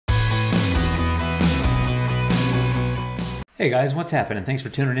Hey guys, what's happening? Thanks for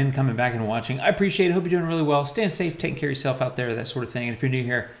tuning in, coming back and watching. I appreciate it. Hope you're doing really well. Staying safe, taking care of yourself out there, that sort of thing. And if you're new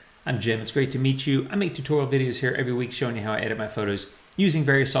here, I'm Jim. It's great to meet you. I make tutorial videos here every week showing you how I edit my photos using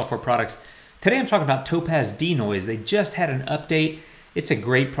various software products. Today I'm talking about Topaz Denoise. They just had an update. It's a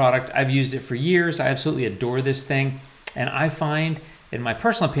great product. I've used it for years. I absolutely adore this thing. And I find, in my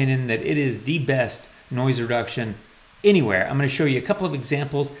personal opinion, that it is the best noise reduction anywhere. I'm going to show you a couple of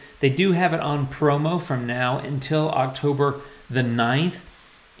examples. They do have it on promo from now until October the 9th.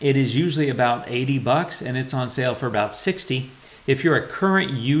 It is usually about 80 bucks and it's on sale for about 60. If you're a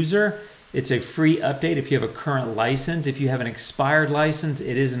current user, it's a free update if you have a current license. If you have an expired license,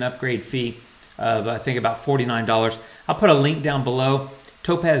 it is an upgrade fee of I think about $49. I'll put a link down below.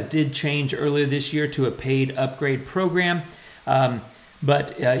 Topaz did change earlier this year to a paid upgrade program.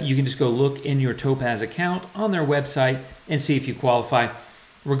 But you can just go look in your Topaz account on their website and see if you qualify.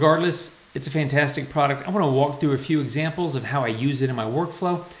 Regardless, it's a fantastic product. I want to walk through a few examples of how I use it in my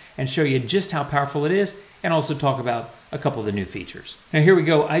workflow and show you just how powerful it is, and also talk about a couple of the new features. Now here we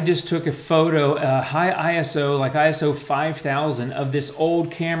go. I just took a photo, high ISO, like ISO 5000, of this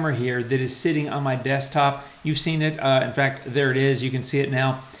old camera here that is sitting on my desktop. You've seen it. In fact, there it is. You can see it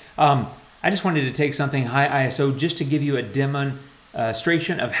now. I just wanted to take something high ISO just to give you a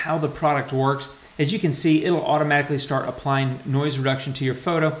demonstration of how the product works. As you can see, it'll automatically start applying noise reduction to your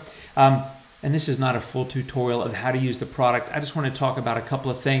photo. And this is not a full tutorial of how to use the product. I just want to talk about a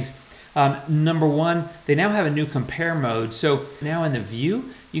couple of things. Number one, they now have a new compare mode. So now in the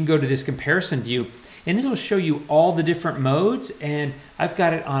view, you can go to this comparison view and it'll show you all the different modes. And I've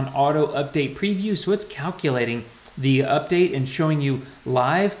got it on auto update preview. So it's calculating the update and showing you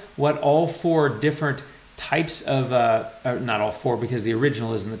live what all four different types of, not all four because the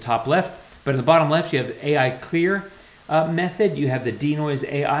original is in the top left, but in the bottom left you have the AI clear method, you have the Denoise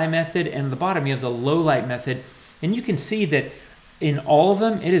AI method, and at the bottom you have the low light method. And you can see that in all of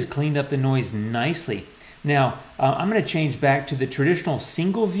them, it has cleaned up the noise nicely. Now, I'm going to change back to the traditional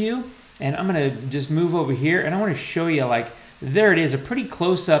single view, and I'm going to just move over here, and I want to show you, like, there it is, a pretty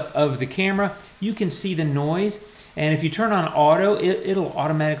close-up of the camera. You can see the noise, and if you turn on auto, it'll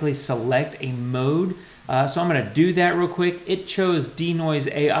automatically select a mode. So I'm going to do that real quick. It chose Denoise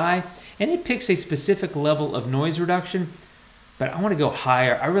AI, and it picks a specific level of noise reduction, but I want to go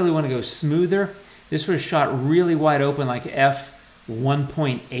higher. I really want to go smoother. This was shot really wide open, like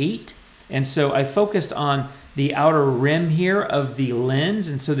f1.8, and so I focused on the outer rim here of the lens,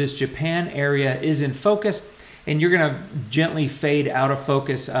 and so this Japan area is in focus, and you're going to gently fade out of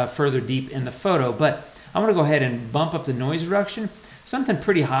focus further deep in the photo. But I want to go ahead and bump up the noise reduction, something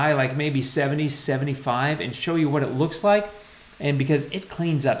pretty high, like maybe 70, 75, and show you what it looks like. And because it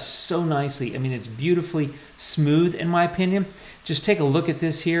cleans up so nicely, I mean, it's beautifully smooth in my opinion. Just take a look at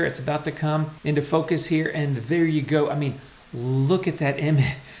this here. It's about to come into focus here, and there you go. I mean, look at that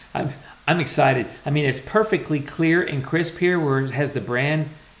image. I'm excited. I mean, it's perfectly clear and crisp here where it has the brand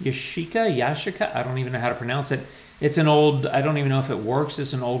Yashica. I don't even know how to pronounce it. It's an old, I don't even know if it works.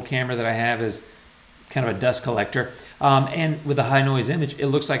 It's an old camera that I have as kind of a dust collector. And with a high noise image, it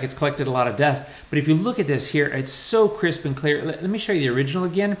looks like it's collected a lot of dust. But if you look at this here, it's so crisp and clear. Let me show you the original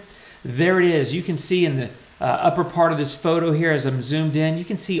again. There it is. You can see in the upper part of this photo here, as I'm zoomed in, you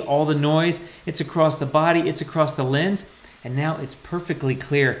can see all the noise. It's across the body, it's across the lens, and now it's perfectly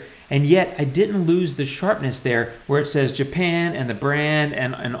clear. And yet I didn't lose the sharpness there where it says Japan and the brand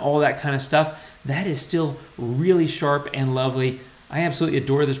and all that kind of stuff. That is still really sharp and lovely. I absolutely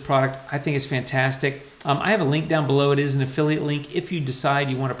adore this product. I think it's fantastic. I have a link down below. It is an affiliate link. If you decide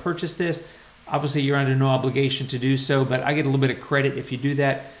you want to purchase this, obviously you're under no obligation to do so, but I get a little bit of credit if you do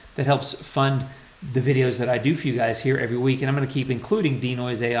that. That helps fund the videos that I do for you guys here every week, and I'm going to keep including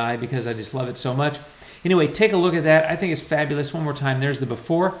Denoise AI because I just love it so much. Anyway, take a look at that. I think it's fabulous. One more time, there's the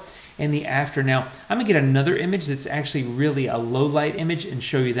before and the after. Now, I'm going to get another image that's actually really a low light image and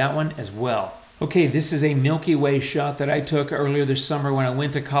show you that one as well. Okay, this is a Milky Way shot that I took earlier this summer when I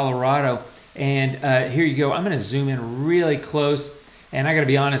went to Colorado. And here you go. I'm going to zoom in really close. And I got to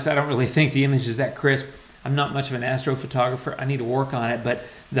be honest, I don't really think the image is that crisp. I'm not much of an astrophotographer. I need to work on it. But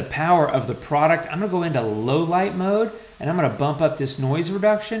the power of the product, I'm going to go into low light mode. And I'm going to bump up this noise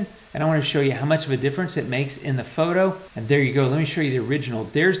reduction. And I want to show you how much of a difference it makes in the photo. And there you go. Let me show you the original.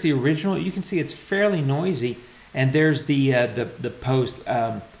 There's the original. You can see it's fairly noisy. And there's the post.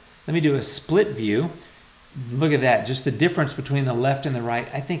 Let me do a split view. Look at that. Just the difference between the left and the right,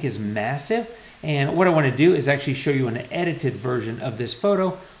 I think, is massive. And what I want to do is actually show you an edited version of this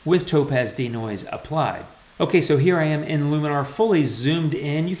photo with Topaz Denoise applied. Okay, so here I am in Luminar, fully zoomed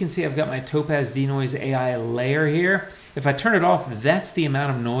in. You can see I've got my Topaz Denoise AI layer here. If I turn it off, that's the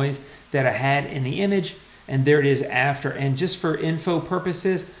amount of noise that I had in the image. and there it is after. And just for info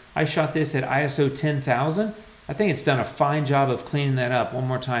purposes, I shot this at ISO 10,000. I think it's done a fine job of cleaning that up. One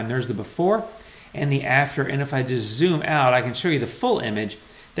more time, there's the before and the after. And if I just zoom out, I can show you the full image.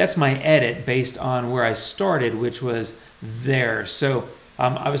 That's my edit based on where I started, which was there. So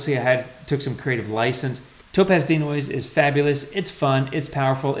obviously I took some creative license. Topaz Denoise is fabulous. It's fun, it's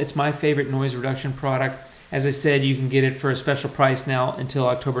powerful. It's my favorite noise reduction product. As I said, you can get it for a special price now until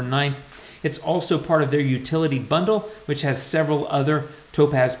October 9th. It's also part of their utility bundle, which has several other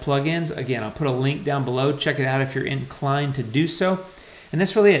Topaz plugins. Again, I'll put a link down below. Check it out if you're inclined to do so. And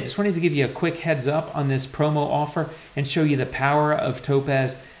that's really it. Just wanted to give you a quick heads up on this promo offer and show you the power of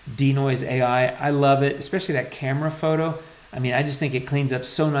Topaz Denoise AI. I love it, especially that camera photo. I mean, I just think it cleans up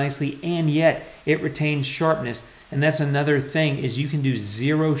so nicely, and yet it retains sharpness. And that's another thing, is you can do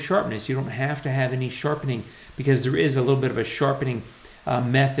zero sharpness. You don't have to have any sharpening, because there is a little bit of a sharpening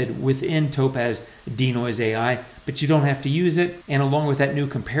method within Topaz Denoise AI, but you don't have to use it. And along with that new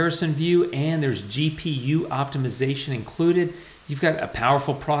comparison view, and there's GPU optimization included, you've got a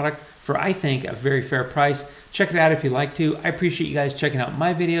powerful product for, I think, a very fair price. Check it out if you'd like to. I appreciate you guys checking out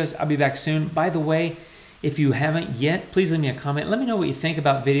my videos. I'll be back soon. By the way, if you haven't yet, please leave me a comment. Let me know what you think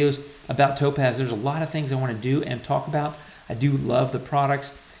about videos about Topaz. There's a lot of things I want to do and talk about. I do love the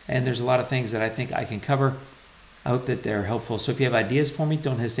products, and there's a lot of things that I think I can cover. I hope that they're helpful. So if you have ideas for me,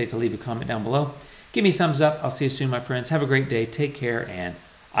 don't hesitate to leave a comment down below. Give me a thumbs up. I'll see you soon, my friends. Have a great day. Take care, and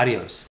adios.